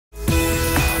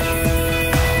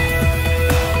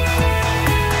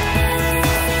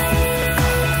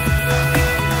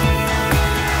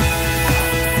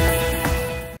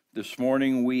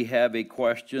morning we have a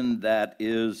question that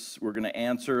we're going to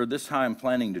answer. This time I'm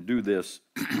planning to do this.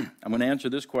 I'm going to answer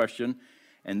this question,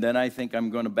 and then I think I'm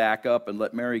going to back up and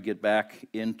let Mary get back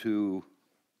into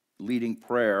leading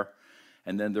prayer,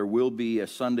 and then there will be a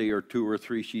Sunday or two or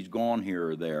three she's gone here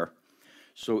or there.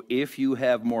 So if you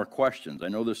have more questions, I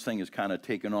know this thing has kind of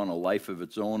taken on a life of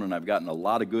its own, and I've gotten a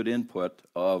lot of good input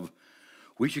of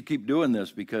we should keep doing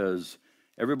this because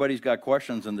everybody's got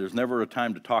questions and there's never a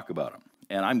time to talk about them.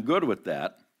 And I'm good with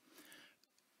that,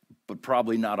 but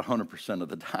probably not 100% of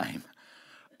the time.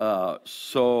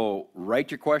 So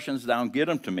write your questions down, get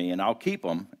them to me, and I'll keep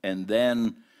them. And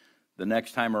then the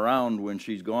next time around when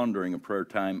she's gone during a prayer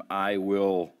time,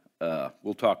 we'll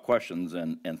talk questions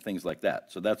and things like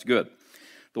that. So that's good.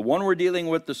 The one we're dealing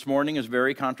with this morning is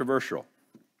very controversial.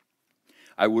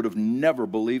 I would have never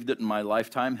believed it in my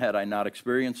lifetime had I not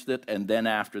experienced it, and then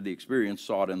after the experience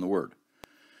saw it in the Word.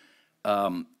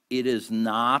 It is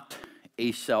not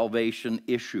a salvation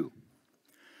issue.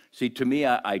 See, to me,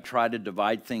 I try to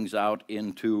divide things out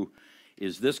into,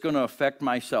 is this going to affect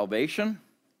my salvation?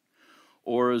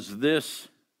 Or is this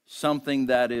something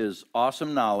that is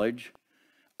awesome knowledge,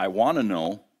 I want to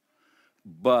know,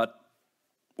 but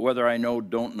whether I know,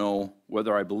 don't know,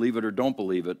 whether I believe it or don't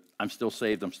believe it, I'm still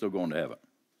saved, I'm still going to heaven.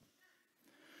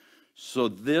 So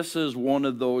this is one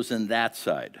of those in that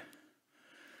side.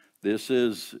 This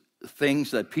is things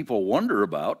that people wonder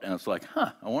about, and it's like,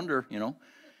 I wonder,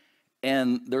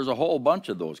 And there's a whole bunch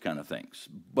of those kind of things.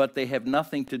 But they have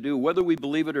nothing to do, whether we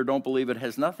believe it or don't believe it,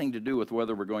 has nothing to do with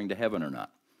whether we're going to heaven or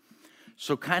not.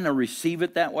 So kind of receive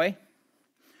it that way.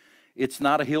 It's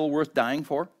not a hill worth dying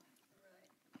for.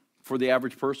 For the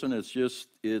average person,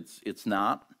 it's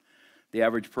not. The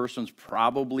average person's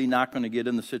probably not going to get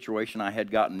in the situation I had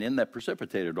gotten in that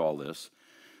precipitated all this.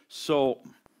 So,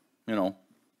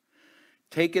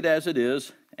 take it as it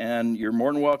is, and you're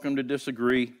more than welcome to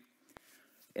disagree.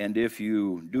 And if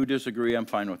you do disagree, I'm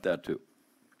fine with that too.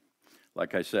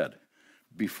 Like I said,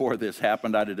 before this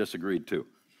happened, I'd have disagreed too.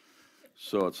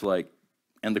 So it's like,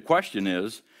 and the question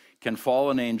is, can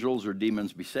fallen angels or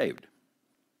demons be saved?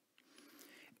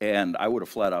 And I would have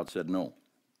flat out said no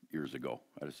years ago.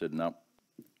 I'd have said, no,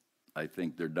 I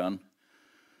think they're done.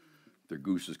 Their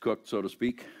goose is cooked, so to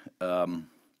speak.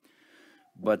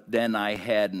 But then I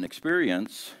had an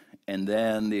experience, and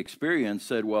then the experience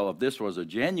said, well, if this was a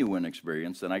genuine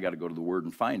experience, then I got to go to the Word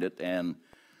and find it. And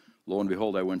lo and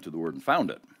behold, I went to the Word and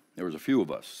found it. There was a few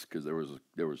of us, because there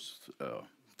was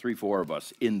 3, 4 of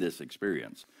us in this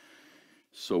experience.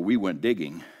 So we went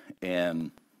digging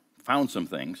and found some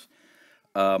things.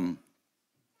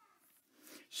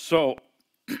 So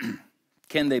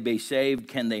can they be saved?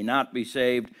 Can they not be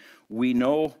saved? We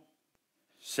know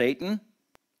Satan,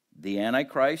 the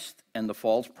Antichrist, and the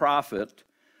false prophet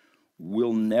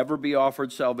will never be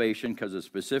offered salvation because it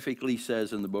specifically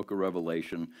says in the book of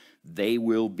Revelation, they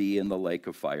will be in the lake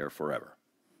of fire forever.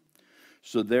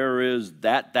 So there is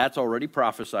that's already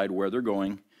prophesied where they're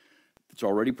going. It's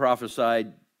already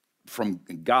prophesied from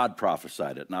God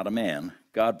prophesied it, not a man.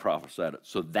 God prophesied it.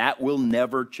 So that will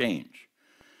never change.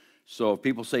 So if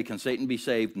people say, can Satan be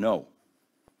saved? No,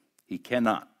 he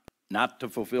cannot. Not to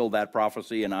fulfill that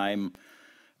prophecy, and I'm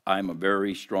a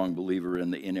very strong believer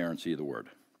in the inerrancy of the Word.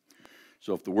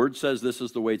 So if the Word says this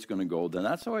is the way it's going to go, then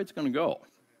that's the way it's going to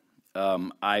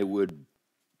go. I would,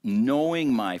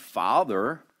 knowing my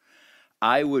Father,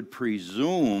 I would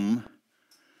presume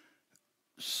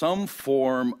some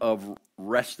form of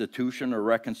restitution or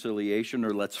reconciliation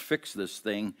or let's fix this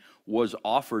thing was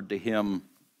offered to him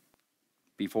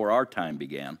before our time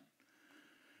began,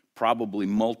 probably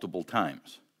multiple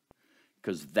times,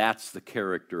 because that's the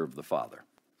character of the Father.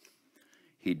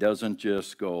 He doesn't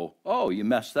just go, oh, you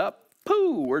messed up,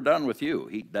 pooh, we're done with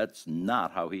you. That's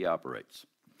not how he operates,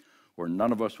 or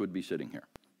none of us would be sitting here.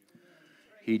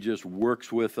 He just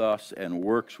works with us and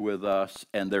works with us,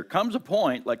 and there comes a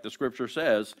point, like the scripture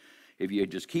says, if you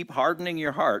just keep hardening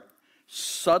your heart,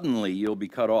 suddenly you'll be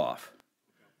cut off,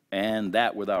 and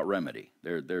that without remedy.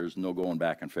 There's no going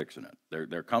back and fixing it.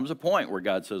 There comes a point where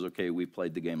God says, okay, we've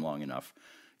played the game long enough.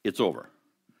 It's over.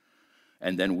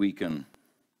 And then we can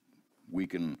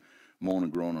moan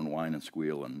and groan and whine and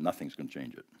squeal, and nothing's going to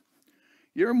change it.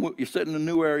 You're sitting in a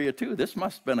new area, too. This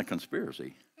must have been a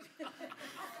conspiracy.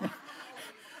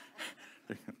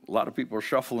 A lot of people are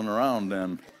shuffling around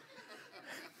and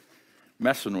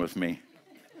messing with me.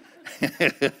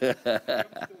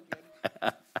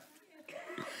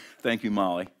 Thank you,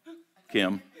 Molly.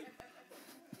 Kim.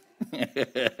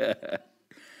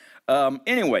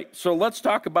 Anyway, so let's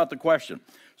talk about the question.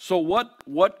 So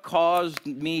what caused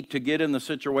me to get in the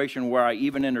situation where I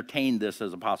even entertained this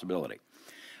as a possibility?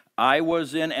 I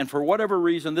was in, and for whatever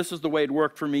reason, this is the way it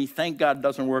worked for me. Thank God it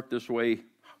doesn't work this way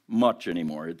much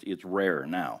anymore. It's rare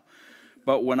now.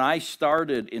 But when I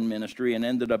started in ministry and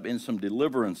ended up in some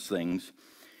deliverance things,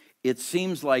 it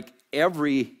seems like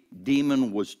every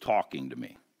demon was talking to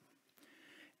me.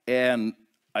 And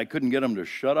I couldn't get them to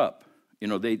shut up. You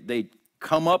know, they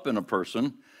come up in a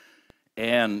person,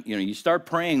 and, you know, you start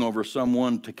praying over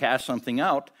someone to cast something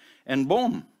out, and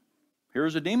boom,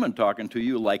 here's a demon talking to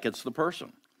you like it's the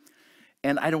person.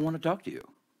 And I don't want to talk to you.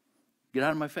 Get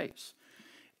out of my face.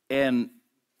 And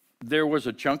there was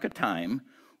a chunk of time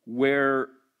where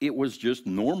it was just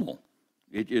normal.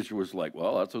 It just was like,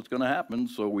 well, that's what's going to happen,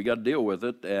 so we got to deal with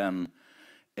it, and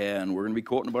we're going to be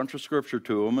quoting a bunch of scripture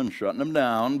to them and shutting them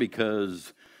down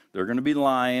because they're going to be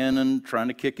lying and trying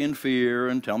to kick in fear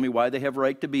and tell me why they have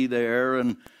right to be there,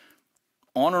 and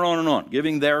on and on and on,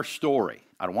 giving their story.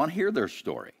 I don't want to hear their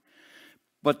story.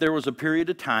 But there was a period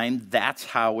of time, that's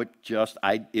how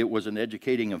it was an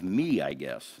educating of me, I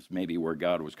guess, is maybe where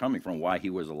God was coming from, why he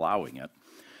was allowing it.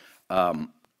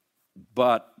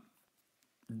 But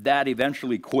that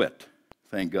eventually quit,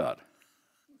 thank God.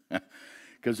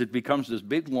 Because it becomes this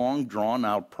big, long,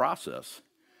 drawn-out process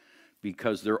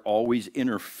because they're always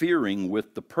interfering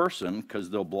with the person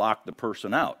because they'll block the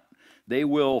person out. They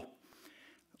will,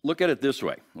 look at it this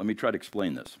way. Let me try to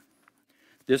explain this.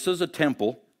 This is a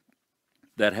temple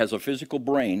that has a physical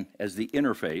brain as the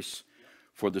interface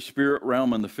for the spirit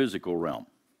realm and the physical realm.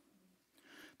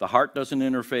 The heart doesn't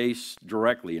interface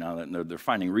directly. Now, they're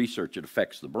finding research it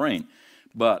affects the brain.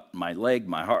 But my leg,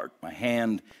 my heart, my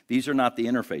hand, these are not the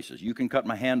interfaces. You can cut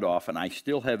my hand off, and I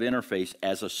still have interface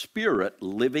as a spirit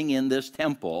living in this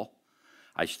temple.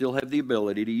 I still have the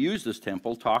ability to use this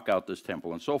temple, talk out this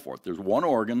temple, and so forth. There's one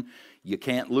organ you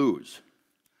can't lose.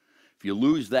 If you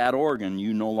lose that organ,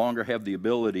 you no longer have the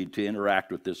ability to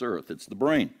interact with this earth. It's the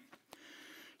brain.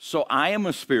 So I am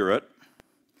a spirit.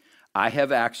 I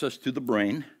have access to the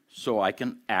brain, so I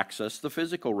can access the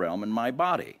physical realm in my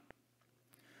body.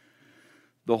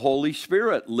 The Holy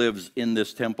Spirit lives in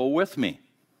this temple with me.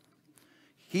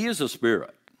 He is a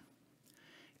spirit,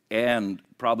 and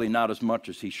probably not as much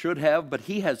as he should have, but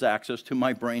he has access to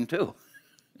my brain too.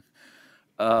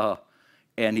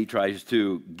 And he tries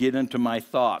to get into my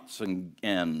thoughts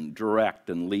and direct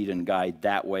and lead and guide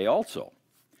that way also.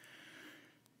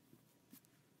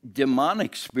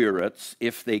 Demonic spirits,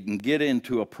 if they can get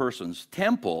into a person's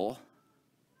temple,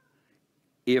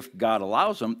 if God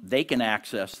allows them, they can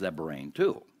access the brain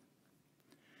too.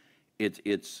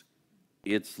 It's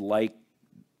like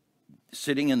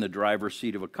sitting in the driver's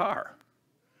seat of a car.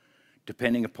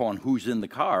 Depending upon who's in the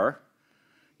car,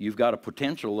 you've got a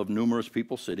potential of numerous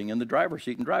people sitting in the driver's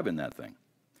seat and driving that thing.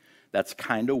 That's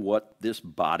kind of what this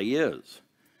body is.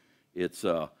 It's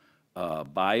a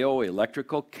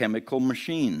bioelectrical chemical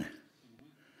machine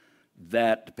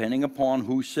that, depending upon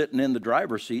who's sitting in the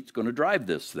driver's seat, is going to drive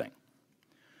this thing.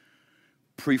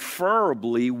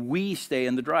 Preferably, we stay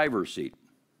in the driver's seat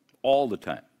all the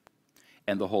time,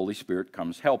 and the Holy Spirit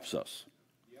comes, helps us.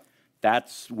 Yep.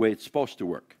 That's the way it's supposed to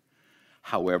work.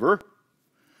 However,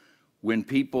 when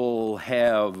people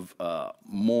have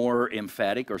more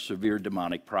emphatic or severe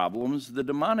demonic problems, the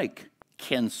demonic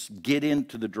can get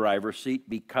into the driver's seat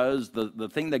because the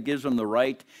thing that gives them the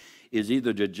right is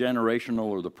either the generational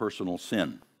or the personal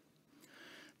sin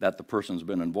that the person's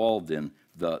been involved in.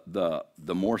 The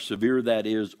more severe that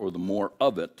is, or the more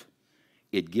of it,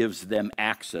 it gives them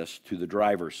access to the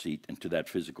driver's seat and to that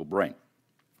physical brain.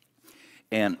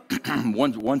 And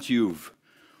once you've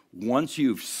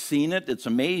seen it, it's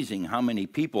amazing how many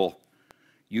people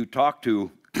you talk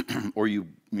to or you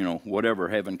whatever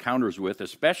have encounters with,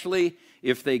 especially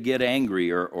if they get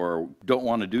angry or don't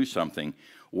want to do something.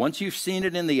 Once you've seen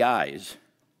it in the eyes,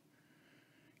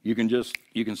 you can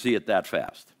see it that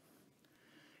fast.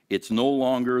 It's no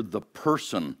longer the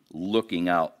person looking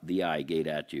out the eye gate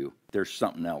at you. There's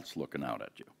something else looking out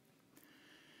at you.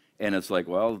 And it's like,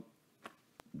 well,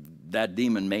 that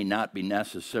demon may not be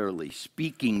necessarily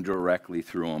speaking directly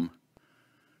through them,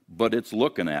 but it's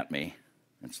looking at me.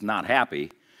 It's not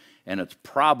happy, and it's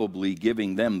probably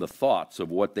giving them the thoughts of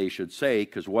what they should say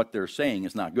because what they're saying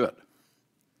is not good.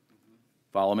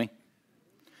 Follow me?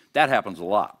 That happens a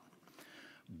lot.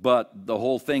 But the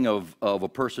whole thing of a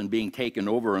person being taken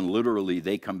over and literally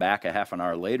they come back a half an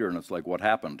hour later and it's like, what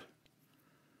happened?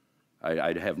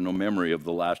 I have no memory of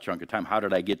the last chunk of time. How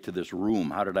did I get to this room?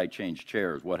 How did I change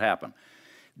chairs? What happened?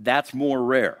 That's more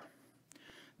rare.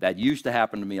 That used to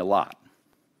happen to me a lot,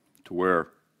 to where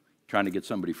trying to get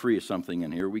somebody free of something,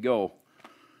 and here we go,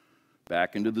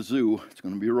 back into the zoo. It's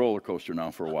going to be a roller coaster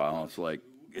now for a while. It's like,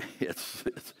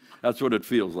 that's what it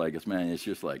feels like. It's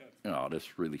just like, No,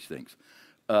 this really stinks.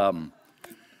 To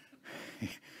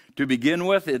begin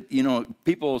with,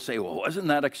 people will say, well, wasn't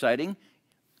that exciting?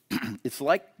 It's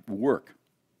like work.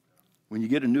 When you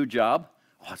get a new job,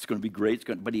 oh, it's going to be great,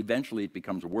 but eventually it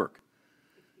becomes work,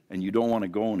 and you don't want to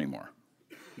go anymore,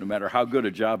 no matter how good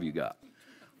a job you got.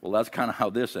 Well, that's kind of how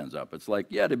this ends up. It's like,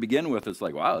 yeah, to begin with, it's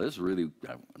like, wow, this is really,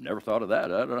 I never thought of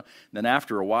that. Then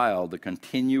after a while, the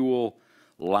continual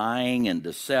lying and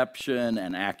deception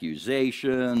and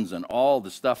accusations and all the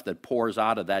stuff that pours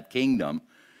out of that kingdom,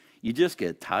 you just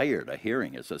get tired of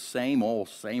hearing it. It's the same old,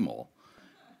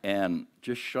 and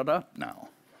just shut up now.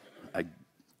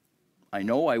 I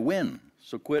know I win,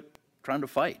 so quit trying to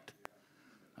fight.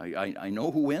 I know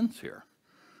who wins here.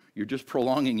 You're just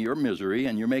prolonging your misery,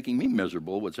 and you're making me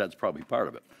miserable, which that's probably part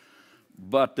of it.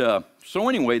 But so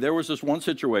anyway, there was this one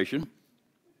situation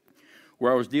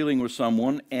where I was dealing with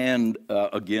someone, and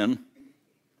again,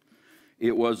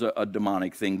 it was a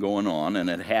demonic thing going on,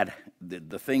 and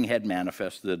the thing had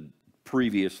manifested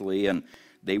previously, and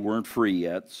they weren't free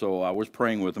yet, so I was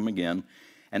praying with them again.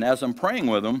 And as I'm praying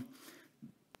with them,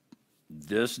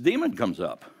 this demon comes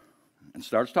up and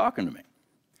starts talking to me.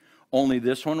 Only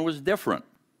this one was different.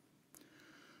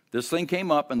 This thing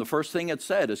came up, and the first thing it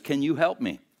said is, "Can you help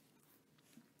me?"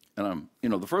 And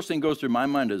the first thing goes through my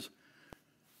mind is,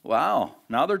 wow,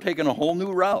 now they're taking a whole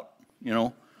new route.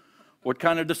 What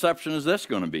kind of deception is this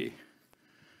going to be?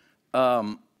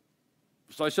 So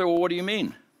I said, well, what do you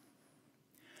mean?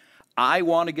 I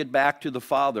want to get back to the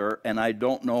Father, and I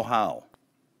don't know how.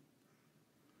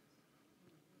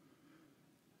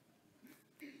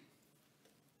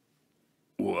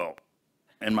 Well,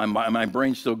 and my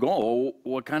brain's still going, well,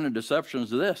 what kind of deception is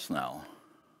this now?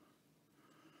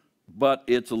 But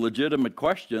it's a legitimate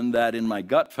question that in my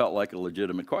gut felt like a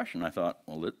legitimate question. I thought,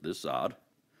 well, this is odd.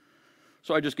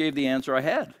 So I just gave the answer I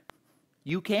had.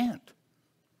 You can't.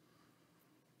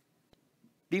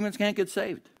 Demons can't get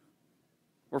saved.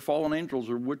 Or fallen angels,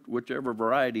 or whichever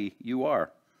variety you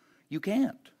are. You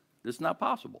can't. It's not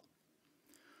possible.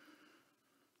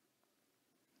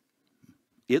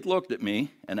 It looked at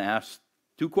me and asked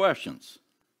 2 questions.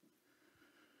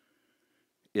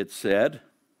 It said,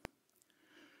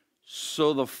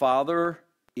 so the Father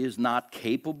is not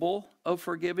capable of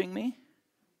forgiving me?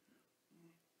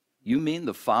 You mean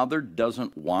the Father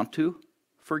doesn't want to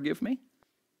forgive me?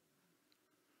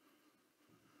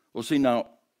 Well, see, now,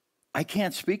 I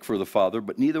can't speak for the Father,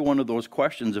 but neither one of those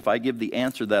questions, if I give the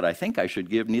answer that I think I should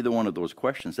give, neither one of those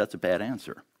questions, that's a bad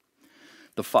answer.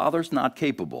 The Father's not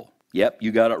capable. Yep,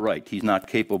 you got it right. He's not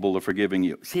capable of forgiving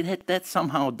you. See, that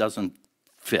somehow doesn't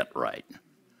fit right,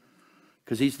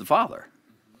 because he's the Father.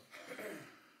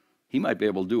 He might be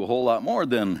able to do a whole lot more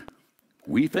than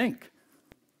we think,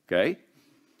 okay?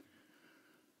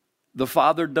 The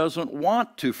Father doesn't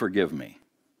want to forgive me.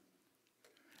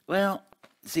 Well,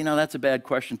 see, now that's a bad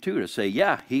question, too, to say,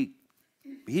 yeah, he's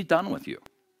done with you.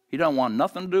 He don't want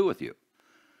nothing to do with you.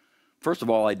 First of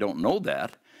all, I don't know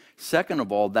that. Second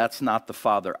of all, that's not the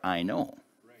Father I know.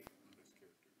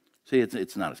 See,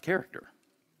 it's not his character.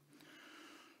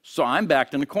 So I'm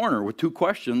backed in the corner with 2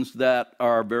 questions that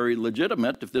are very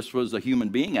legitimate. If this was a human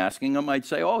being asking them, I'd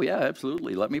say, oh, yeah,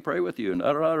 absolutely, let me pray with you, and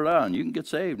da-da-da-da, and you can get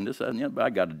saved, and this, that, and the other. I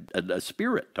got a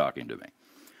spirit talking to me.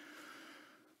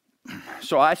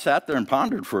 So I sat there and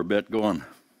pondered for a bit, going,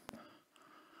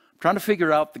 trying to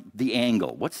figure out the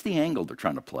angle. What's the angle they're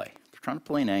trying to play? They're trying to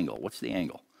play an angle. What's the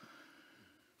angle?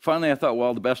 Finally, I thought,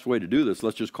 well, the best way to do this,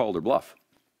 let's just call their bluff.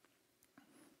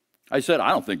 I said, I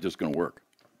don't think this is going to work.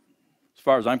 As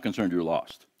far as I'm concerned, you're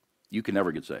lost. You can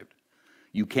never get saved.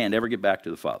 You can't ever get back to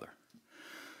the Father.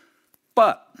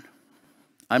 But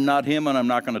I'm not him, and I'm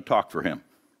not going to talk for him.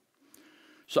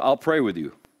 So I'll pray with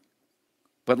you.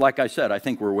 But like I said, I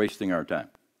think we're wasting our time.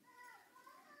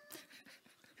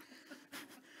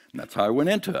 And that's how I went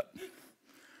into it.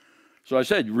 So I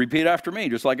said, repeat after me,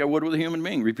 just like I would with a human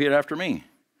being. Repeat after me.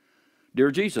 Dear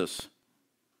Jesus,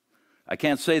 I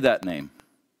can't say that name.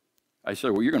 I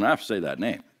said, well, you're going to have to say that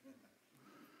name.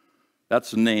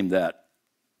 That's the name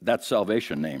that's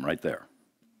salvation name right there.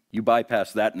 You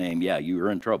bypass that name, yeah, you're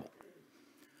in trouble.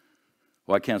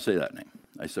 Well, I can't say that name.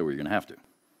 I said, well, you're going to have to.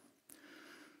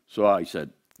 So I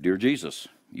said, dear Jesus,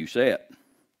 you say it.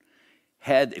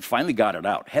 It finally got it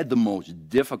out. Had the most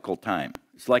difficult time.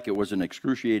 It's like it was an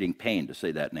excruciating pain to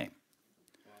say that name.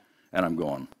 And I'm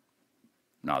going,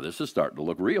 now this is starting to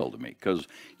look real to me, because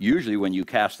usually when you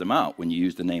cast them out, when you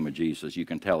use the name of Jesus, you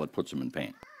can tell it puts them in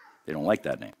pain. They don't like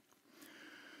that name.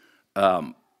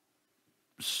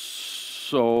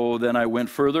 So then I went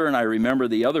further, and I remember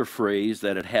the other phrase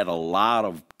that it had a lot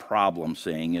of problems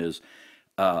saying is,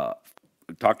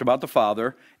 talked about the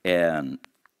Father and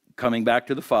coming back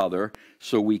to the Father,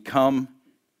 so we come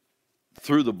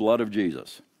through the blood of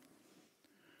Jesus.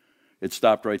 It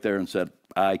stopped right there and said,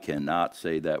 I cannot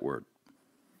say that word.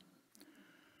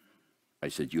 I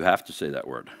said, you have to say that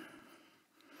word.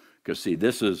 Because see,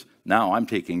 this is, now I'm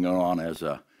taking it on as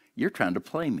a, you're trying to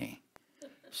play me.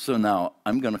 So now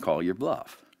I'm going to call your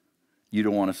bluff. You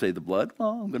don't want to say the blood? Well,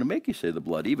 I'm going to make you say the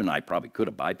blood. Even I probably could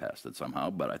have bypassed it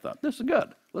somehow, but I thought, this is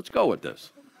good. Let's go with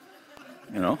this.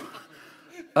 You know?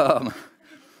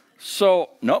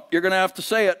 So, nope, you're going to have to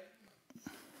say it.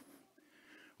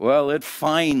 Well, it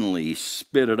finally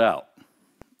spit it out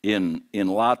in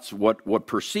lots, what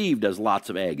perceived as lots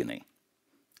of agony,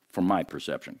 from my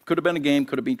perception. Could have been a game,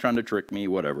 could have been trying to trick me,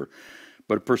 whatever,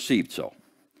 but it perceived so.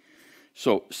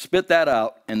 So spit that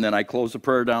out, and then I close the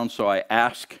prayer down, so I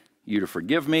ask you to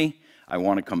forgive me. I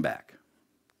want to come back.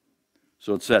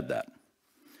 So it said that.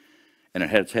 And it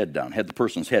had its head down, had the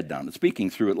person's head down. It's speaking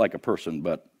through it like a person,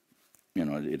 but, you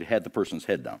know, it had the person's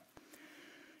head down.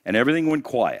 And everything went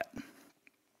quiet.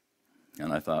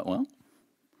 And I thought, well,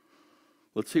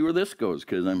 let's see where this goes,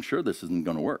 because I'm sure this isn't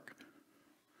going to work.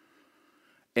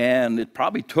 And it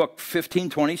probably took 15,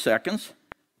 20 seconds,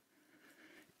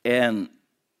 and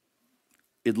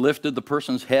it lifted the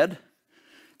person's head,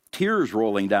 tears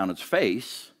rolling down its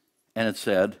face, and it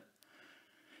said,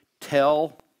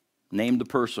 name the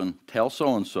person, tell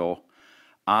so-and-so,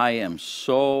 I am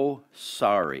so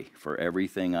sorry for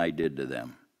everything I did to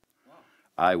them.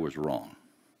 I was wrong.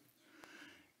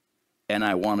 And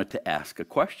I wanted to ask a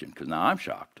question, because now I'm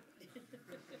shocked.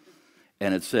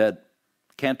 And it said,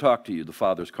 can't talk to you, the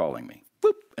Father's calling me.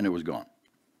 Boop, and it was gone.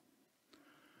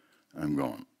 I'm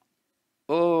going,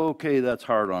 okay, that's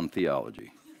hard on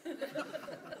theology.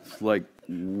 It's like,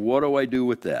 what do I do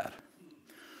with that?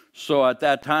 So at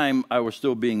that time, I was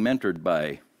still being mentored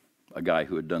by a guy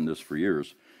who had done this for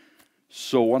years.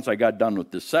 So once I got done with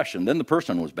this session, then the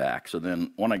person was back. So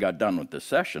then when I got done with this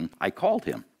session, I called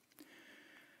him.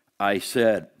 I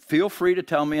said, feel free to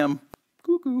tell me I'm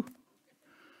cuckoo,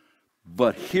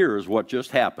 but here's what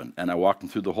just happened. And I walked him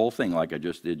through the whole thing like I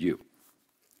just did you.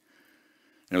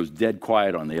 And it was dead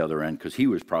quiet on the other end, because he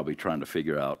was probably trying to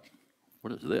figure out,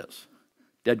 what is this?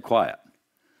 Dead quiet.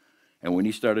 And when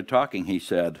he started talking, he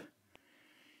said,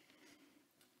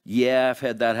 yeah, I've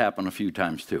had that happen a few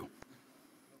times too.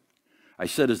 I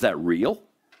said, is that real?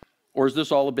 Or is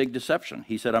this all a big deception?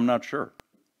 He said, I'm not sure.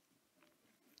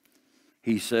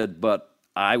 He said, but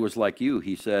I was like you.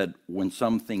 He said, when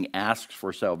something asks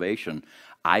for salvation,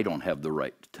 I don't have the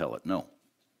right to tell it no.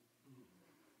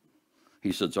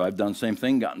 He said, so I've done the same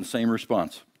thing, gotten the same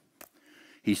response.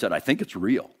 He said, I think it's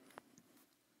real.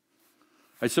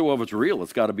 I said, well, if it's real,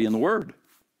 it's got to be in the Word.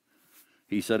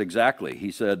 He said, exactly.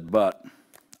 He said, but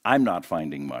I'm not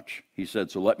finding much. He said,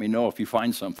 so let me know if you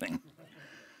find something.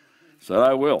 I said,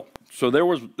 I will. So there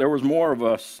was more of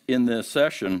us in this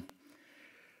session.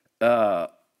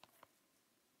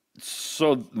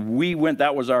 So we went,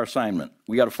 that was our assignment.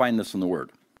 We got to find this in the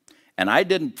Word. And I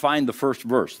didn't find the first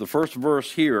verse. The first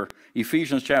verse here,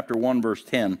 Ephesians chapter 1, verse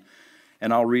 10,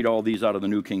 and I'll read all these out of the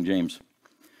New King James.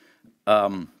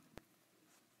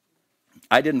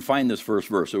 I didn't find this first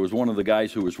verse. It was one of the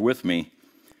guys who was with me.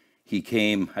 He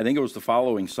came, I think it was the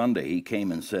following Sunday, he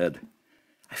came and said,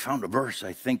 I found a verse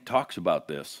I think talks about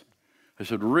this. I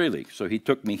said, really? So he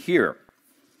took me here.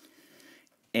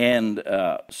 And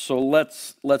so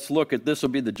let's look at, this will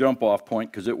be the jump-off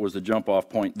point, because it was the jump-off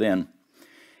point then.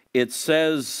 It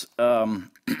says,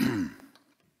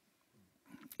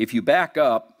 if you back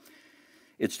up,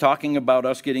 it's talking about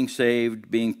us getting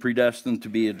saved, being predestined to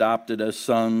be adopted as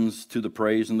sons to the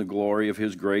praise and the glory of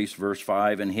his grace, verse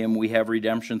 5. In him we have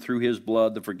redemption through his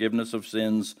blood, the forgiveness of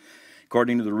sins,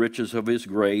 according to the riches of his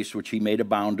grace, which he made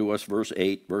abound to us, verse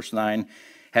 8. Verse 9,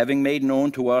 having made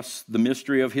known to us the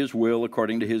mystery of his will,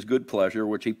 according to his good pleasure,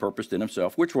 which he purposed in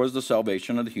himself, which was the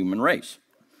salvation of the human race.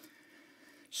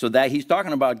 So that he's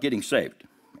talking about getting saved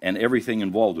and everything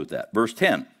involved with that. Verse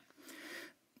 10.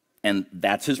 And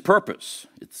that's his purpose.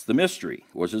 It's the mystery,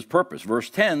 was his purpose.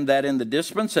 Verse 10, that in the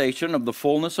dispensation of the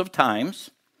fullness of times,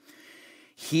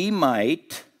 he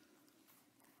might,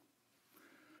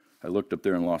 I looked up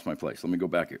there and lost my place. Let me go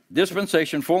back here.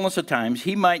 Dispensation, fullness of times,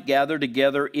 he might gather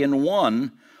together in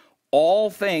one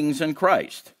all things in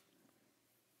Christ,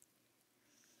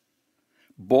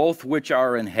 both which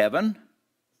are in heaven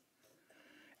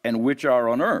and which are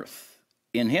on earth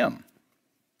in him.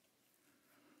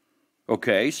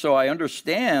 Okay, so I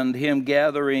understand him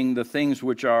gathering the things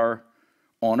which are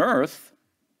on earth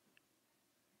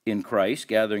in Christ,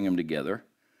 gathering them together.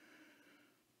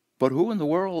 But who in the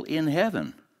world in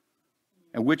heaven?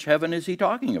 And which heaven is he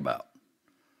talking about?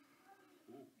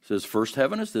 Is this first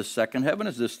heaven? Is this second heaven?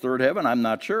 Is this third heaven? I'm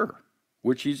not sure.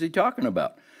 Which is he talking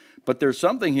about? But there's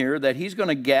something here that he's going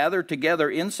to gather together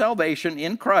in salvation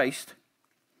in Christ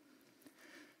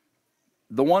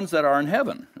the ones that are in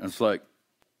heaven. And it's like,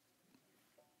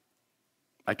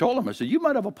 I told him, I said, you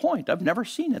might have a point. I've never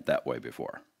seen it that way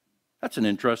before. That's an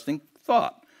interesting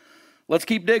thought. Let's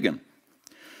keep digging.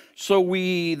 So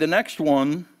the next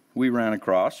one we ran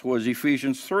across was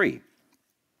Ephesians 3.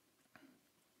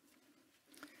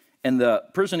 And the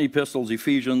prison epistles,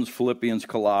 Ephesians, Philippians,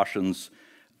 Colossians,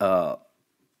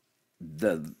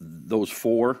 those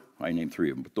four, I named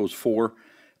three of them, but those four,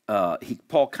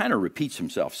 Paul kind of repeats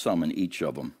himself some in each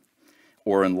of them,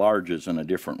 or enlarges in a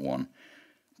different one.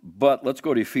 But let's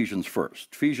go to Ephesians first.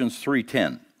 Ephesians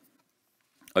 3:10.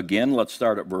 Again, let's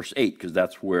start at verse 8, because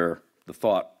that's where the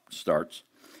thought starts.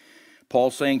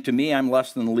 Paul saying, to me, I'm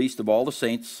less than the least of all the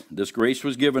saints. This grace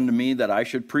was given to me that I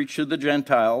should preach to the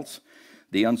Gentiles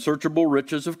the unsearchable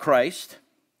riches of Christ,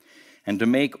 and to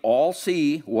make all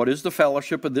see what is the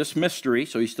fellowship of this mystery.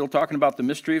 So he's still talking about the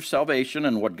mystery of salvation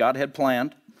and what God had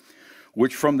planned,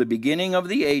 which from the beginning of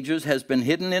the ages has been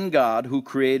hidden in God, who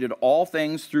created all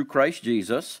things through Christ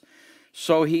Jesus.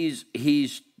 So he's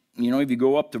if you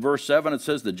go up to verse 7, it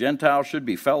says the Gentiles should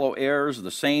be fellow heirs of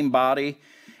the same body.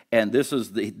 And this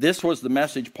was the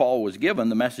message Paul was given,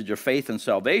 the message of faith and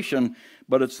salvation,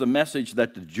 but it's the message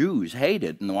that the Jews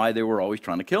hated and why they were always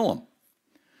trying to kill him.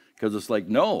 Because it's like,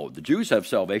 no, the Jews have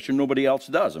salvation, nobody else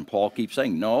does. And Paul keeps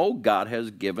saying, no, God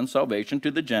has given salvation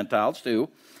to the Gentiles too.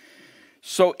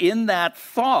 So in that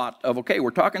thought of, okay,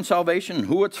 we're talking salvation and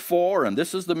who it's for, and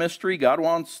this is the mystery, God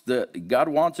wants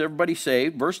everybody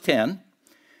saved, verse 10,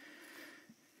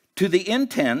 to the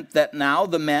intent that now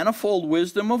the manifold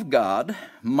wisdom of God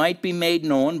might be made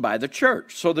known by the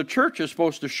church. So the church is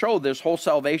supposed to show this whole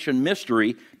salvation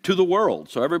mystery to the world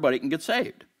so everybody can get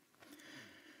saved.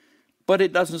 But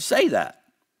it doesn't say that.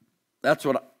 That's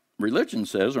what religion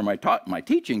says, or my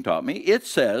teaching taught me. It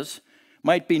says,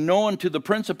 might be known to the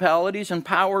principalities and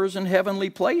powers in heavenly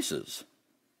places,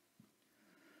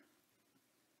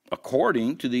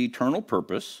 according to the eternal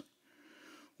purpose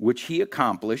which he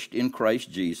accomplished in Christ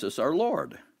Jesus our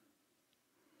Lord.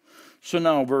 So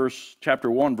now chapter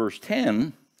 1, verse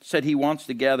 10 said he wants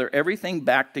to gather everything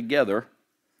back together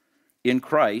in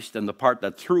Christ, and the part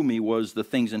that threw me was the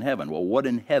things in heaven. Well, what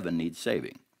in heaven needs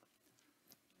saving?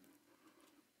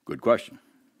 Good question.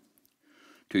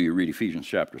 Till you read Ephesians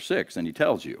chapter 6, and he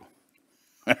tells you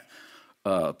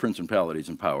principalities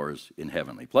and powers in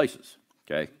heavenly places,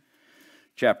 okay?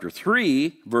 Chapter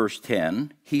 3, verse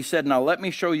 10, he said, now let me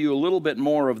show you a little bit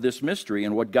more of this mystery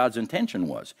and what God's intention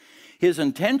was. His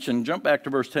intention, jump back to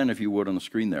verse 10 if you would on the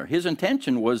screen there. His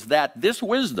intention was that this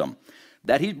wisdom,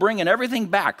 that he's bringing everything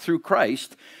back through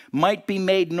Christ, might be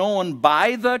made known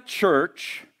by the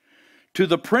church to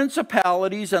the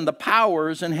principalities and the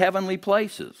powers in heavenly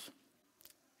places.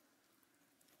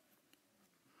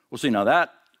 Well, see, now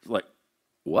that, like,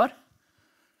 what?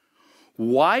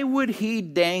 Why would he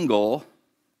dangle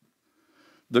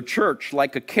the church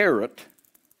like a carrot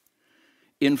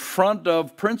in front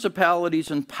of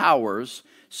principalities and powers,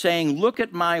 saying, look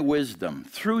at my wisdom.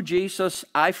 Through Jesus,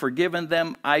 I've forgiven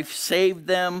them. I've saved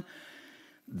them.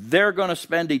 They're going to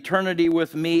spend eternity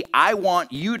with me. I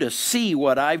want you to see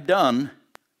what I've done.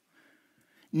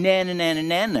 Na, na, na, na,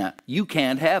 na, na. You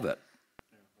can't have it.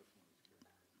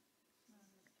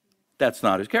 That's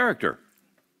not his character.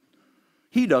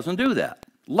 He doesn't do that.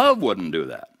 Love wouldn't do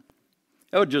that.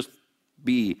 It would just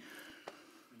be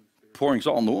pouring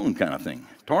salt in the wound kind of thing,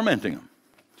 tormenting him.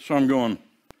 So I'm going,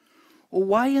 well,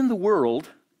 why in the world?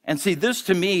 And see, this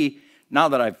to me, now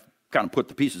that I've kind of put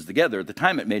the pieces together, at the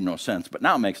time it made no sense, but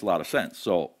now it makes a lot of sense.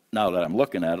 So now that I'm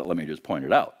looking at it, let me just point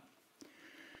it out.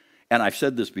 And I've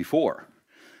said this before.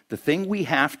 The thing we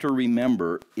have to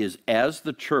remember is, as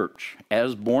the church,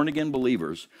 as born-again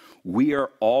believers, we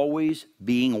are always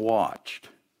being watched.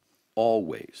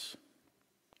 Always.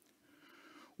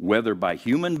 Whether by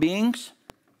human beings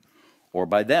or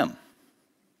by them.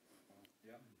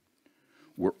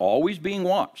 We're always being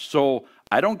watched. So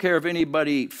I don't care if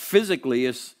anybody physically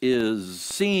is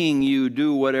seeing you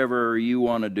do whatever you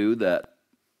want to do that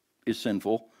is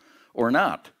sinful or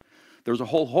not. There's a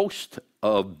whole host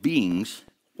of beings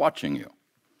watching you.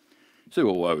 You say,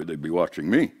 well, why would they be watching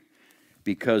me?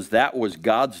 Because that was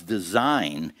God's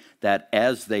design, that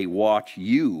as they watch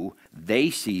you,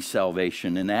 they see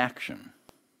salvation in action.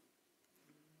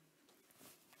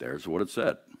 There's what it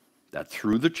said. That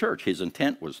through the church, his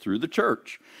intent was through the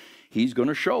church, he's going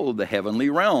to show the heavenly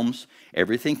realms,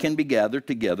 everything can be gathered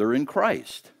together in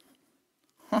Christ.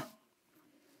 Huh.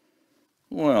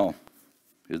 Well,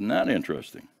 isn't that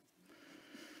interesting?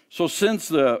 So since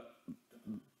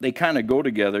they kind of go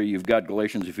together, you've got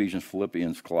Galatians, Ephesians,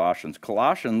 Philippians, Colossians.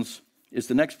 Colossians is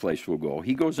the next place we'll go.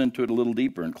 He goes into it a little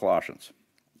deeper in Colossians.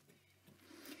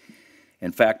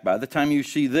 In fact, by the time you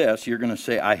see this, you're going to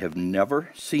say, I have never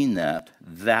seen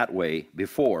that way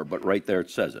before, but right there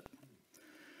it says it.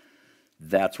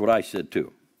 That's what I said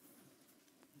too.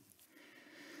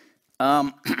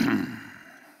 Start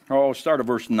at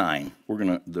verse 9.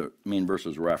 The main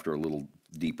verses we're after a little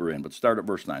deeper in, but start at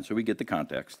verse 9 so we get the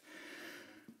context.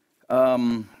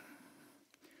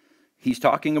 He's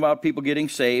talking about people getting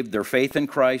saved, their faith in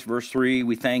Christ. Verse 3,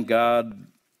 we thank God,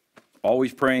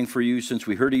 always praying for you since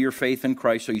we heard of your faith in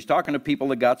Christ. So he's talking to people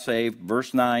that got saved.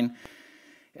 Verse 9,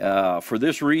 for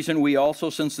this reason we also,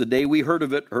 since the day we heard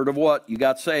of it, heard of what? You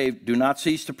got saved, do not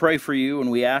cease to pray for you,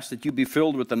 and we ask that you be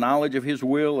filled with the knowledge of his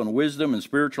will and wisdom and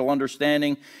spiritual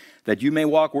understanding, that you may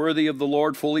walk worthy of the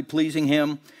Lord, fully pleasing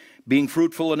him, being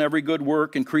fruitful in every good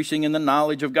work, increasing in the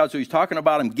knowledge of God. So he's talking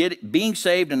about him being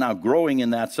saved and now growing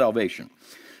in that salvation.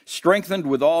 Strengthened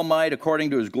with all might according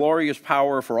to his glorious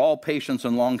power for all patience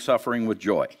and long-suffering with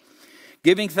joy.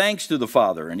 Giving thanks to the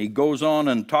Father, and he goes on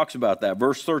and talks about that.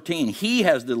 Verse 13, he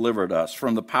has delivered us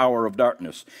from the power of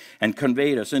darkness and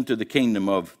conveyed us into the kingdom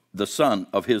of the Son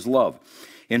of his love,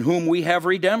 in whom we have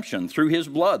redemption through his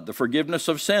blood, the forgiveness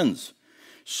of sins.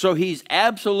 So he's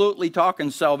absolutely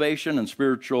talking salvation and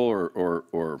spiritual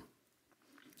or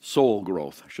soul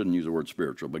growth. I shouldn't use the word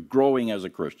spiritual, but growing as a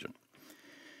Christian.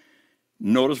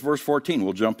 Notice verse 14.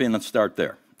 We'll jump in and start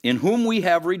there. In whom we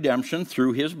have redemption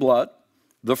through his blood,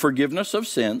 the forgiveness of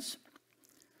sins.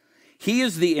 He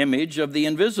is the image of the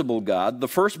invisible God, the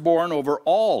firstborn over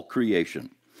all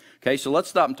creation. Okay, so let's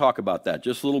stop and talk about that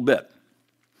just a little bit.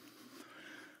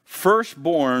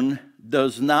 Firstborn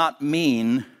does not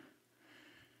mean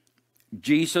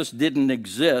Jesus didn't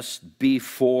exist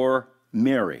before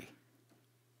Mary.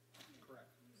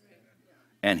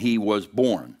 And he was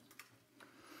born.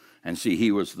 And see,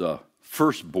 he was the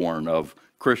firstborn of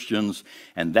Christians,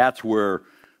 and that's where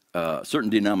certain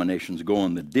denominations go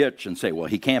in the ditch and say, well,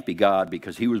 he can't be God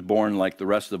because he was born like the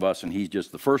rest of us, and he's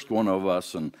just the first one of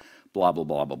us, and blah, blah,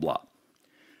 blah, blah, blah.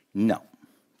 No,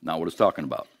 not what it's talking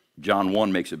about. John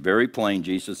 1 makes it very plain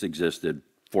Jesus existed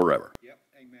forever. Yep,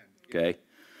 amen. Okay?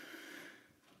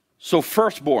 So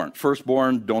firstborn,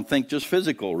 don't think just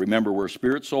physical. Remember, we're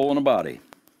spirit, soul, and a body.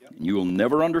 Yep. You will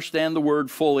never understand the word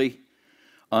fully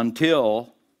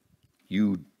until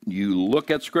you look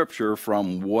at Scripture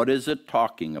from what is it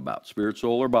talking about, spirit,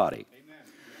 soul, or body. Amen.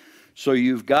 So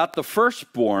you've got the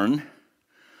firstborn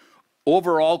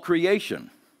over all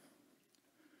creation.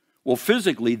 Well,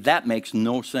 physically, that makes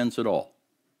no sense at all,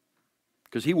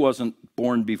 because he wasn't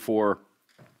born before.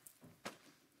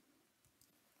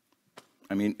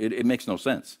 I mean, it makes no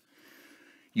sense.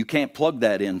 You can't plug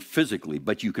that in physically,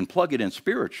 but you can plug it in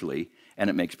spiritually, and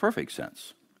it makes perfect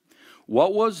sense.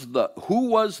 Who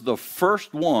was the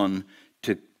first one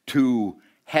to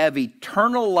have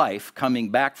eternal life coming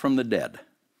back from the dead?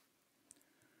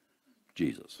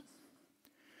 Jesus.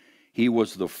 He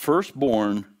was the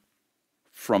firstborn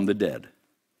from the dead.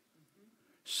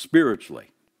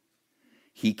 Spiritually,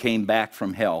 he came back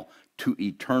from hell to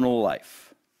eternal life.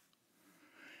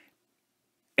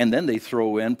 And then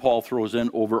Paul throws in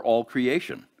over all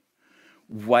creation.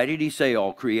 Why did he say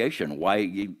all creation?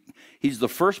 He's the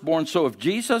firstborn. So if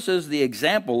Jesus is the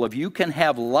example of you can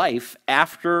have life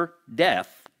after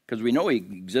death, because we know he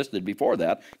existed before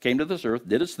that, came to this earth,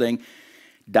 did his thing,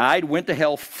 died, went to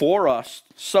hell for us,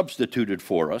 substituted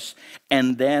for us,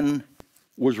 and then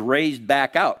was raised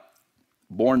back out,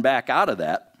 born back out of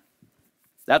that.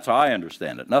 That's how I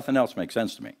understand it. Nothing else makes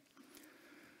sense to me.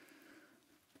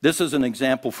 This is an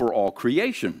example for all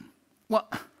creation. Well,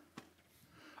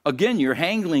 again, you're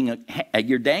dangling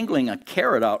a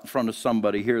carrot out in front of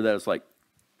somebody here that is like,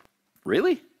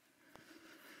 really?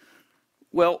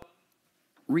 Well,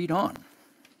 read on.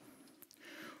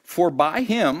 For by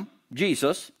him,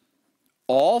 Jesus,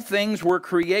 all things were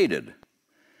created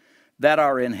that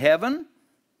are in heaven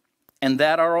and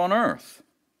that are on earth,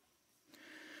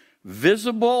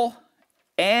 visible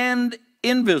and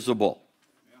invisible.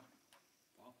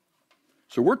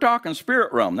 So we're talking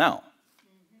spirit realm now.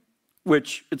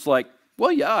 Which it's like,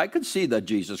 well, yeah, I could see that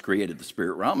Jesus created the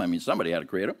spirit realm. I mean, somebody had to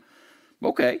create them.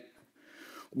 Okay.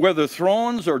 Whether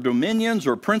thrones or dominions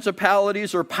or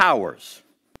principalities or powers,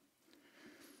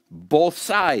 both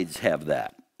sides have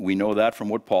that. We know that from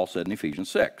what Paul said in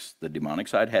Ephesians 6. The demonic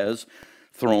side has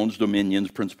thrones, dominions,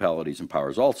 principalities, and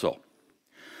powers also.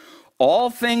 All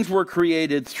things were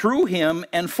created through him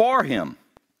and for him.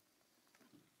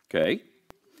 Okay.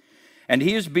 And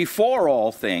he is before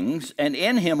all things, and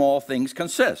in him all things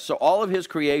consist. So all of his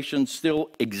creation still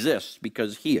exists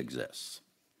because he exists.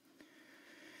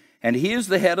 And he is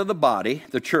the head of the body,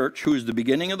 the church, who is the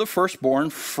beginning of the firstborn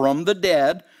from the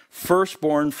dead.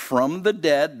 Firstborn from the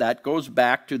dead, that goes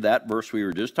back to that verse we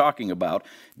were just talking about.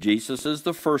 Jesus is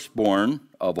the firstborn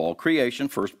of all creation.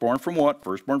 Firstborn from what?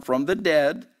 Firstborn from the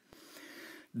dead.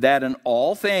 That in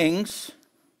all things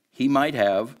he might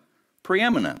have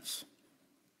preeminence.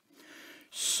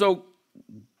 So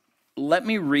let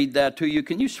me read that to you.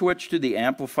 Can you switch to the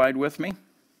Amplified with me?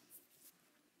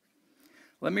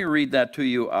 Let me read that to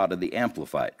you out of the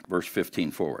Amplified, verse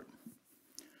 15 forward.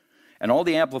 And all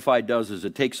the Amplified does is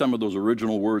it takes some of those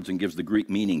original words and gives the Greek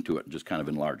meaning to it and just kind of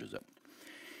enlarges it.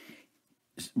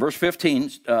 Verse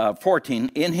 14,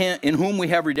 in whom we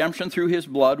have redemption through his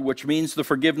blood, which means the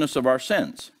forgiveness of our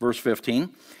sins. Verse 15,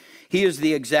 he is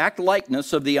the exact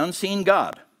likeness of the unseen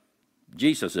God.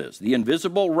 Jesus is the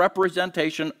visible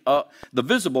representation of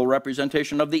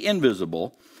the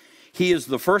invisible. He is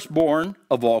the firstborn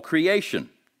of all creation.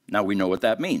 Now we know what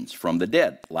that means, from the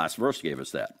dead. Last verse gave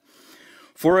us that.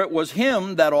 For it was in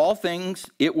him that all things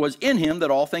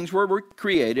were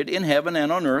created in heaven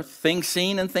and on earth, things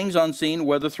seen and things unseen,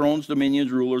 whether thrones,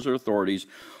 dominions, rulers, or authorities.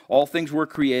 All things were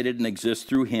created and exist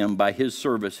through him by his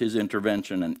service, his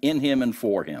intervention, and in him and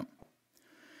for him.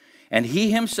 And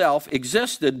he himself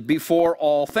existed before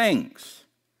all things.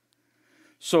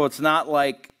 So it's not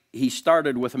like he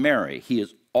started with Mary. He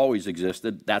has always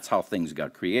existed. That's how things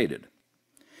got created.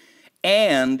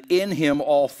 And in him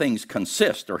all things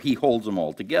consist, or he holds them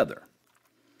all together.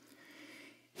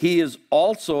 He is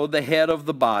also the head of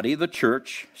the body, the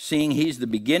church, seeing he's the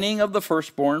beginning of the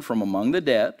firstborn from among the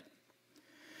dead,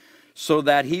 so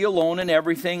that he alone in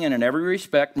everything and in every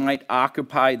respect might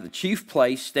occupy the chief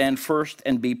place, stand first,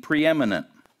 and be preeminent.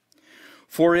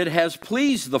 For it has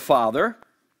pleased the Father,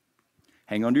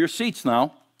 hang on to your seats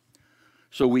now.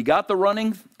 So we got the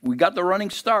running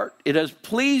start. It has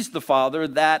pleased the Father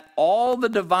that all the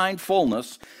divine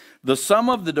fullness, the sum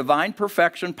of the divine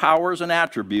perfection, powers, and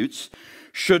attributes,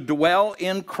 should dwell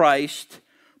in Christ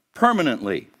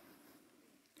permanently.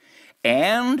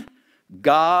 And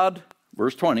God,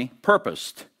 verse 20,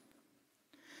 purposed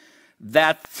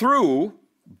that through,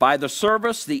 by the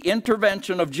service, the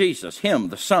intervention of Jesus, him,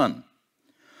 the Son,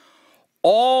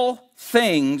 all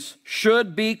things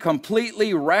should be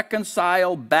completely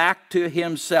reconciled back to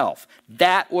himself.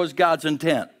 That was God's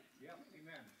intent. Yep,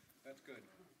 amen. That's good.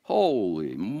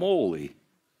 Holy moly.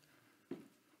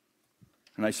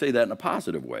 And I say that in a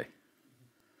positive way.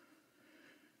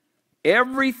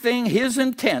 Everything, his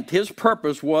intent, his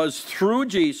purpose was through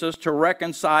Jesus to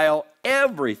reconcile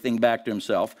everything back to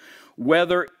himself,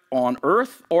 whether on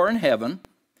earth or in heaven,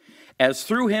 as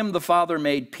through him the Father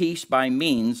made peace by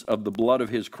means of the blood of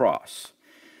his cross.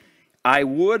 I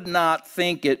would not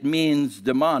think it means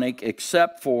demonic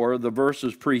except for the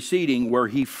verses preceding where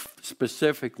he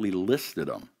specifically listed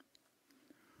them.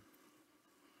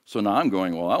 So now I'm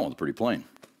going, well, that one's pretty plain.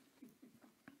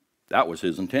 That was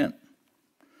his intent.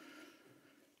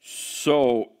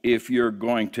 So if you're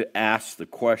going to ask the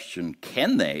question,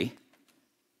 can they?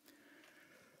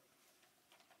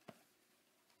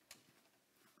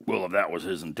 Well, if that was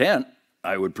his intent,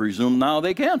 I would presume now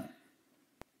they can.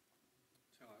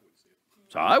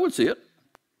 That's how I would see it.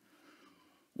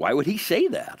 Why would he say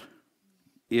that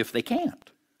if they can't?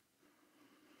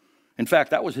 In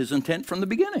fact, that was his intent from the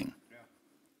beginning. Yeah.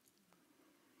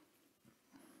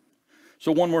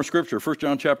 So one more scripture, 1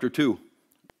 John chapter 2.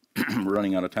 We're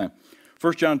running out of time.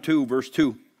 1 John 2, verse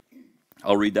 2.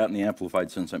 I'll read that in the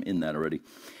Amplified since I'm in that already.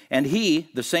 And he,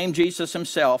 the same Jesus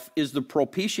himself, is the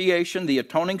propitiation, the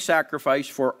atoning sacrifice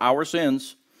for our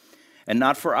sins, and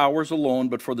not for ours alone,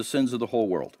 but for the sins of the whole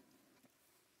world.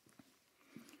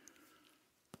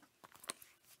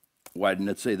 Why didn't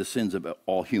it say the sins of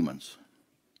all humans?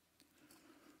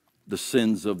 The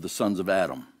sins of the sons of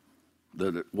Adam,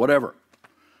 whatever.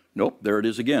 Nope, there it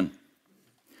is again.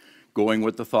 Going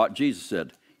with the thought Jesus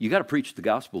said, you got to preach the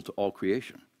gospel to all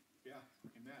creation. Yeah,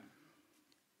 amen.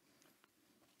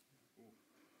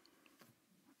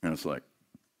 And it's like,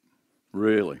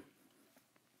 really?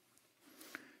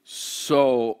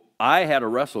 So I had to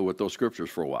wrestle with those scriptures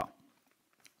for a while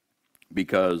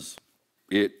because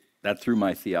that threw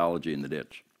my theology in the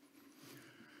ditch.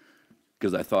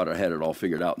 Because I thought I had it all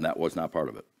figured out, and that was not part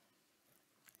of it.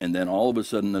 And then all of a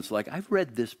sudden, it's like, I've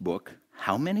read this book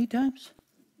how many times?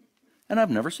 And I've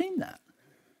never seen that.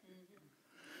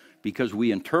 Because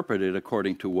we interpret it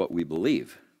according to what we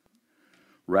believe,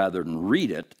 rather than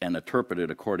read it and interpret it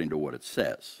according to what it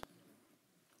says.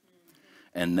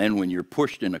 And then when you're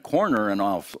pushed in a corner and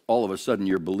all of a sudden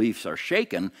your beliefs are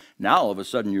shaken, now all of a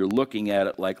sudden you're looking at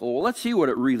it like, oh, well, let's see what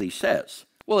it really says.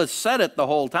 Well, it said it the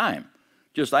whole time.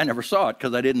 Just I never saw it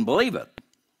because I didn't believe it.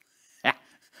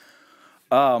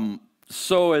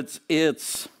 So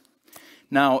it's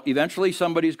now eventually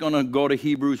somebody's going to go to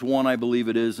Hebrews 1, I believe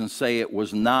it is, and say it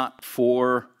was not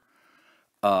for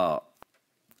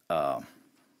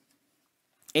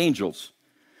angels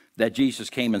that Jesus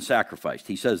came and sacrificed.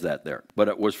 He says that there, but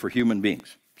it was for human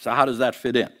beings. So how does that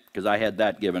fit in? Because I had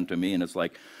that given to me, and it's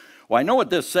like, well, I know what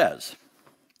this says.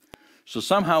 So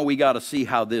somehow we got to see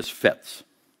how this fits.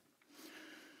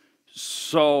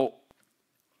 So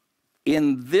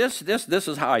in this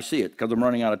is how I see it, because I'm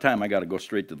running out of time. I got to go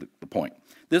straight to the point.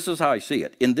 This is how I see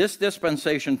it. In this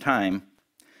dispensation time,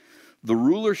 the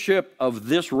rulership of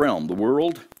this realm, the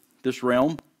world, this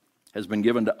realm, has been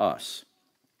given to us.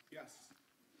 Yes.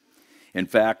 In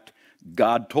fact,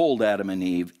 God told Adam and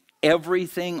Eve,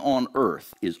 everything on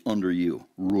earth is under you.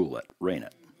 Rule it, reign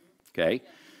it. Okay?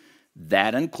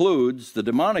 That includes the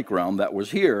demonic realm that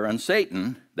was here, and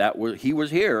Satan, he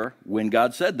was here when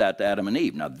God said that to Adam and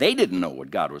Eve. Now, they didn't know what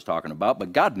God was talking about,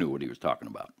 but God knew what he was talking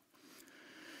about.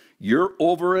 You're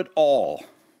over it all.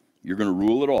 You're going to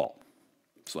rule it all.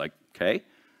 It's like, okay.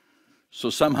 So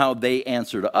somehow they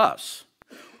answer to us,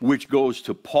 which goes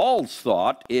to Paul's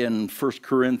thought in 1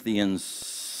 Corinthians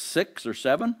 6 or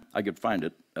 7. I could find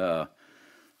it. Let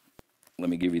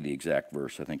me give you the exact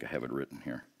verse. I think I have it written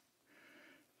here.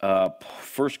 1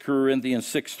 Corinthians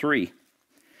 6:3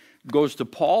 goes to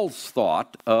Paul's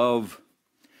thought of,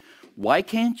 why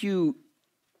can't you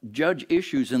judge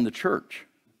issues in the church?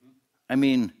 I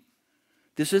mean,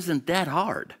 this isn't that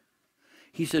hard.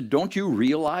 He said, don't you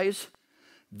realize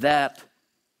that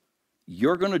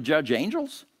you're going to judge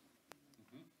angels?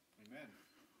 Amen.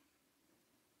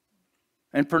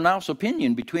 And pronounce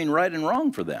opinion between right and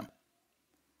wrong for them.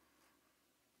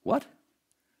 What?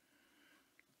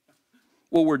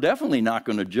 Well, we're definitely not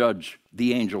going to judge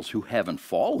the angels who haven't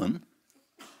fallen.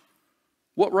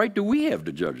 What right do we have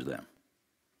to judge them?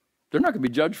 They're not going to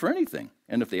be judged for anything.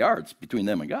 And if they are, it's between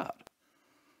them and God.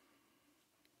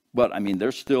 But, I mean,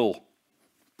 they're still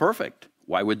perfect.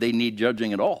 Why would they need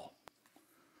judging at all?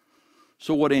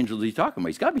 So what angels is he talking about?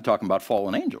 He's got to be talking about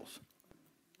fallen angels.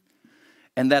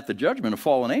 And that the judgment of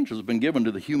fallen angels has been given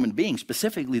to the human being,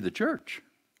 specifically the church.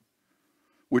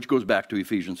 Which goes back to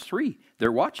Ephesians 3. They're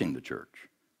watching the church.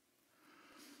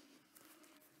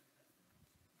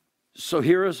 So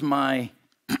here's where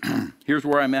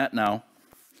I'm at now.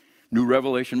 New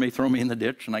revelation may throw me in the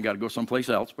ditch and I got to go someplace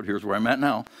else, but here's where I'm at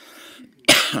now.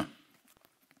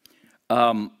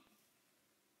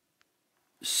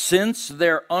 Since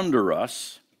they're under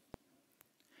us,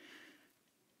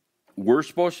 we're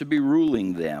supposed to be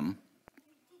ruling them.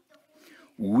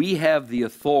 We have the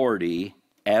authority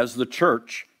as the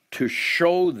church to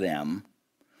show them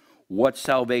what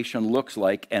salvation looks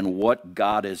like and what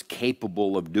God is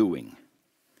capable of doing.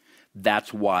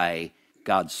 That's why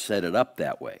God set it up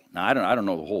that way. Now, I don't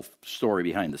know the whole story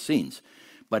behind the scenes,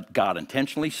 but God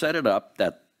intentionally set it up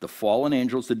that the fallen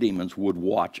angels, the demons, would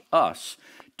watch us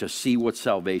to see what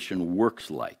salvation works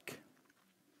like.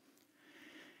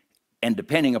 And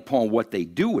depending upon what they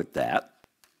do with that,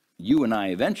 you and I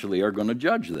eventually are going to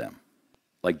judge them,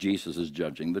 like Jesus is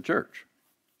judging the church.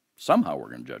 Somehow we're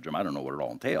going to judge them. I don't know what it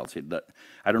all entails.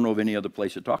 I don't know of any other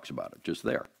place that talks about it, just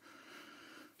there.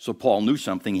 So Paul knew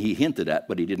something he hinted at,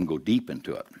 but he didn't go deep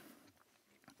into it.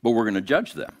 But we're going to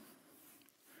judge them.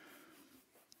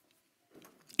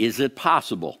 Is it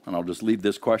possible, and I'll just leave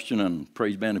this question, and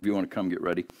praise band if you want to come get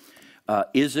ready.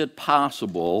 Is it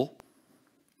possible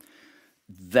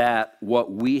that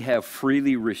what we have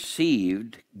freely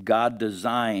received, God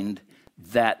designed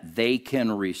that they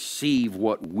can receive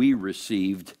what we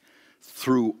received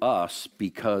through us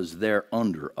because they're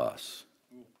under us?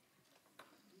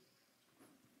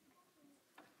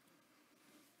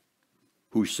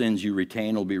 Whose sins you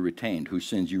retain will be retained. Whose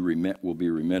sins you remit will be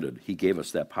remitted. He gave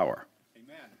us that power.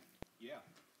 Amen. Yeah.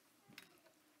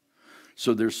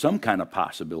 So there's some kind of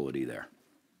possibility there.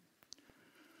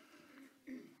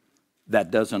 That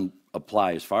doesn't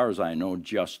apply, as far as I know,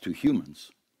 just to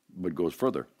humans, but goes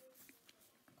further.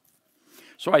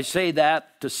 So I say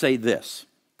that to say this.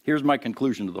 Here's my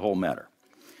conclusion to the whole matter.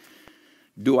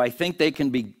 Do I think they can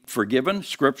be forgiven?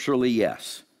 Scripturally,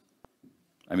 yes.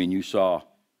 I mean, you saw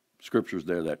scriptures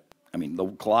there that, I mean, the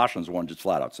Colossians one just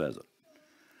flat out says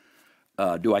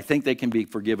it. Do I think they can be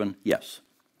forgiven? Yes.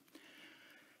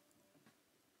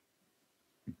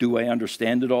 Do I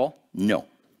understand it all? No.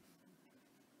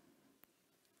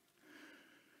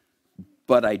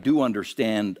 But I do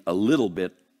understand a little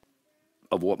bit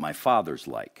of what my Father's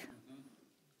like.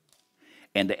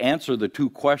 And to answer the two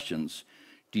questions,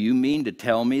 do you mean to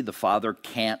tell me the Father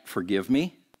can't forgive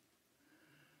me?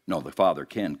 No, the Father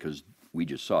can, because we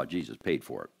just saw Jesus paid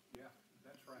for it. Yeah,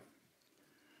 that's right.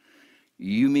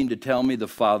 You mean to tell me the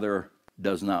Father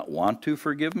does not want to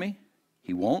forgive me?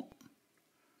 He won't?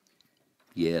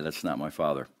 Yeah, that's not my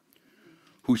Father.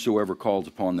 Whosoever calls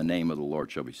upon the name of the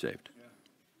Lord shall be saved. Yeah.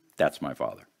 That's my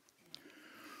Father.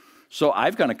 So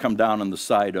I've got to come down on the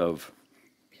side of,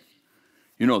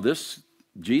 this,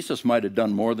 Jesus might have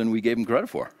done more than we gave him credit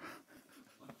for.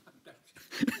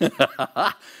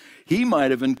 He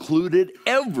might have included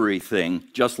everything,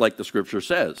 just like the scripture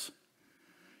says,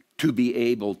 to be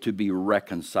able to be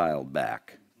reconciled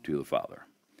back to the Father.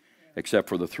 Except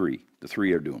for the three. The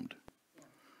three are doomed.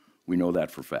 We know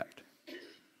that for fact.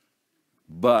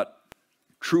 But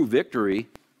true victory,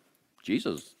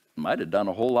 Jesus might have done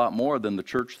a whole lot more than the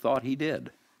church thought he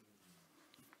did.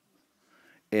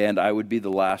 And I would be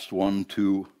the last one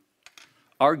to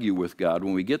argue with God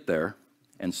when we get there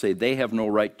and say they have no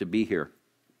right to be here.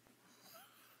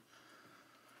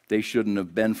 They shouldn't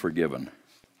have been forgiven.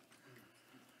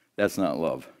 That's not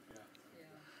love.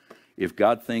 If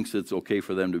God thinks it's okay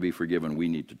for them to be forgiven, we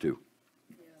need to too.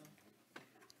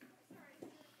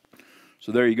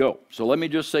 So there you go. So let me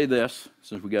just say this,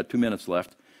 since we got 2 minutes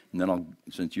left, and then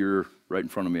since you're right in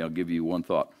front of me, I'll give you one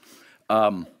thought.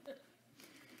 I'm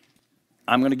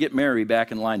going to get Mary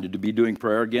back in line to be doing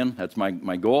prayer again. That's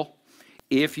my goal.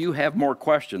 If you have more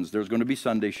questions, there's going to be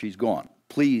Sunday she's gone.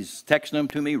 Please text them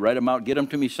to me, write them out, get them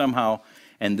to me somehow,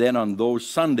 and then on those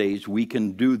Sundays, we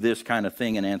can do this kind of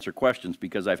thing and answer questions,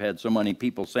 because I've had so many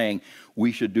people saying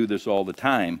we should do this all the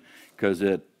time because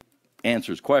it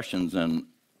answers questions, and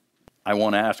I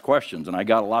want to ask questions, and I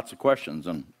got lots of questions,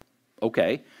 and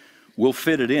okay, we'll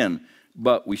fit it in,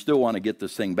 but we still want to get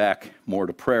this thing back more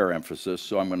to prayer emphasis,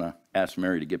 so I'm going to ask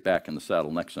Mary to get back in the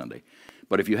saddle next Sunday.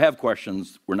 But if you have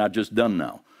questions, we're not just done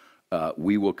now.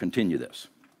 We will continue this.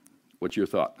 What's your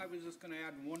thought? I was just going to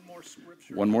add one more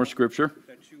scripture. One more scripture?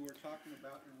 That you were talking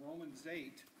about in Romans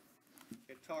 8.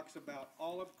 It talks about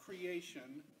all of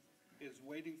creation is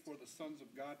waiting for the sons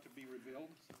of God to be revealed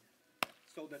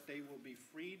so that they will be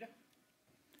freed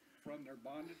from their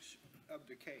bondage of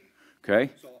decay.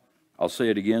 Okay. So I'll say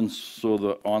it again so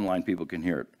the online people can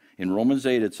hear it. In Romans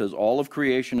 8, it says, all of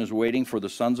creation is waiting for the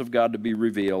sons of God to be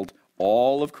revealed,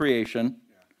 all of creation,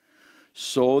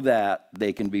 so that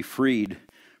they can be freed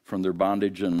from their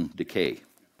bondage and decay.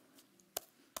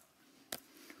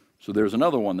 So there's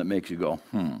another one that makes you go,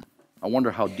 I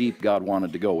wonder how deep God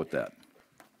wanted to go with that.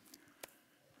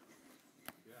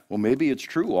 Well, maybe it's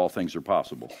true, all things are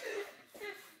possible.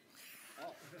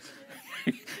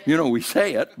 We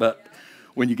say it, but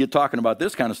when you get talking about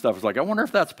this kind of stuff, it's like, I wonder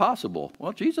if that's possible.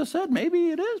 Well, Jesus said maybe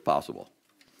it is possible.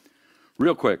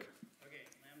 Real quick. Okay,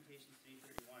 Lamentations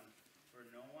 3:31. For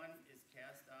no one is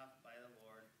cast off by the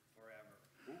Lord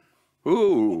forever.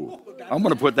 Ooh, I'm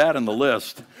going to put that in the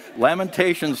list.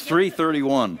 Lamentations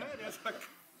 3:31.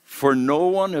 For no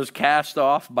one is cast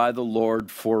off by the Lord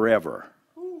forever.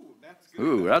 ooh, that's good.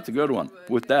 Ooh, that's a good one.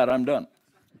 With that, I'm done.